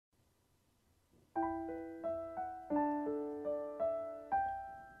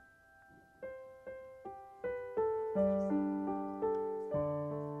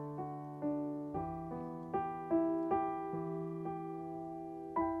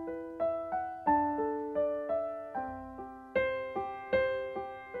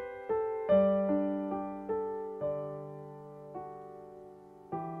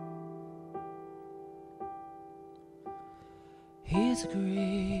friends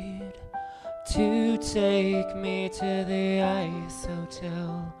agreed to take me to the Ice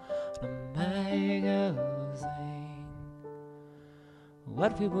Hotel on a magazine.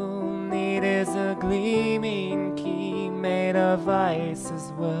 What we will need is a gleaming key made of ice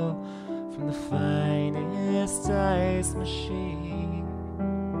as well, from the finest ice machine.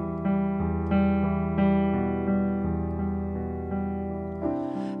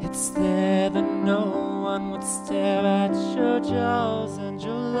 It's there that no one would stare at your jaws, and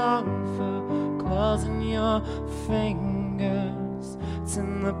you long for claws in your fingers. It's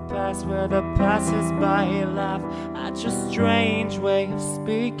in the past where the passers-by laugh at your strange way of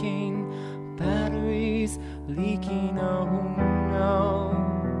speaking. Batteries leaking, oh no.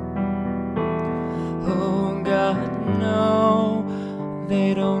 Oh God, no,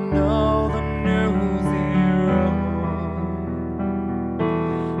 they don't know the new zero.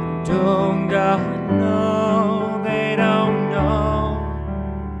 Oh God, no, they don't know.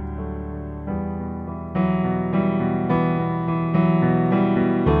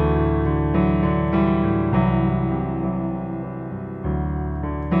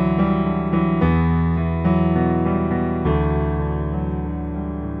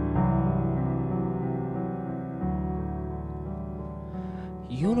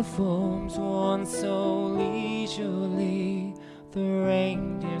 Uniforms worn so leisurely, the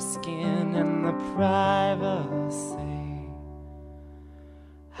reindeer skin and the privacy.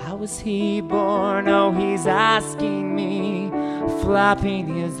 How was he born? Oh, he's asking me, flapping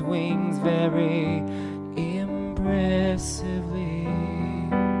his wings very impressively.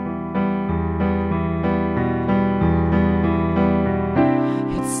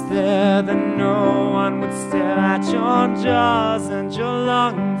 It's there that no one would stare at your jaws, and you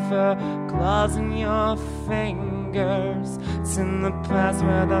long for claws in your fingers. It's in the past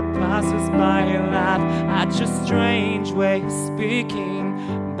where the passers-by laugh at your strange way of speaking.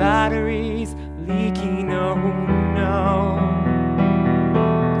 Batteries leaking, oh no.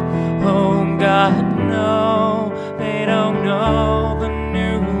 Oh God, no, they don't know the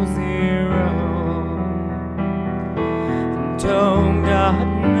new zero. And oh God,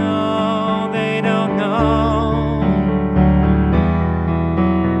 no, they don't know.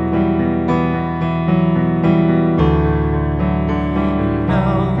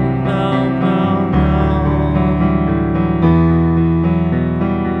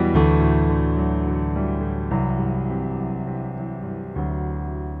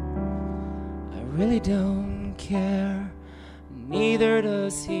 Really don't care, neither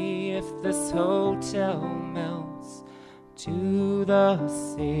does he, if this hotel melts to the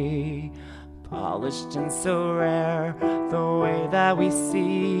sea. Polished and so rare, the way that we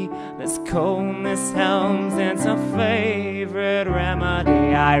see this coldness helms, it's a favorite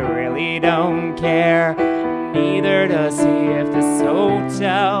remedy. I really don't care, neither does he, if this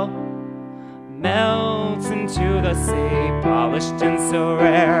hotel melts into the sea. Polished and so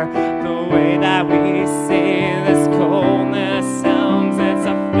rare, the way that we see this coldness sounds, it's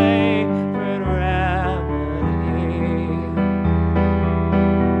a favorite remedy.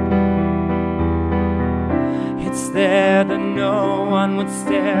 It's there that no one would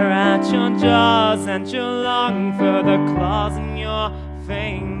stare at your jaws, and you long for the claws in your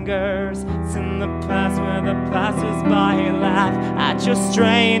fingers. It's in the past where the passers-by laugh at your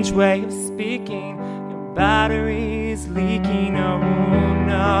strange way of speaking. Your batteries leaking, oh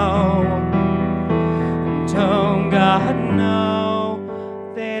no. And oh God, no,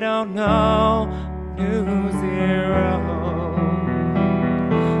 they don't know new zero.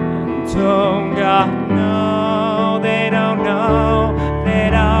 And oh God, no, they don't know, they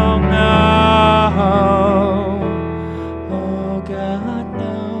don't know. Oh God,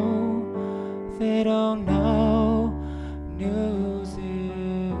 no, they don't know.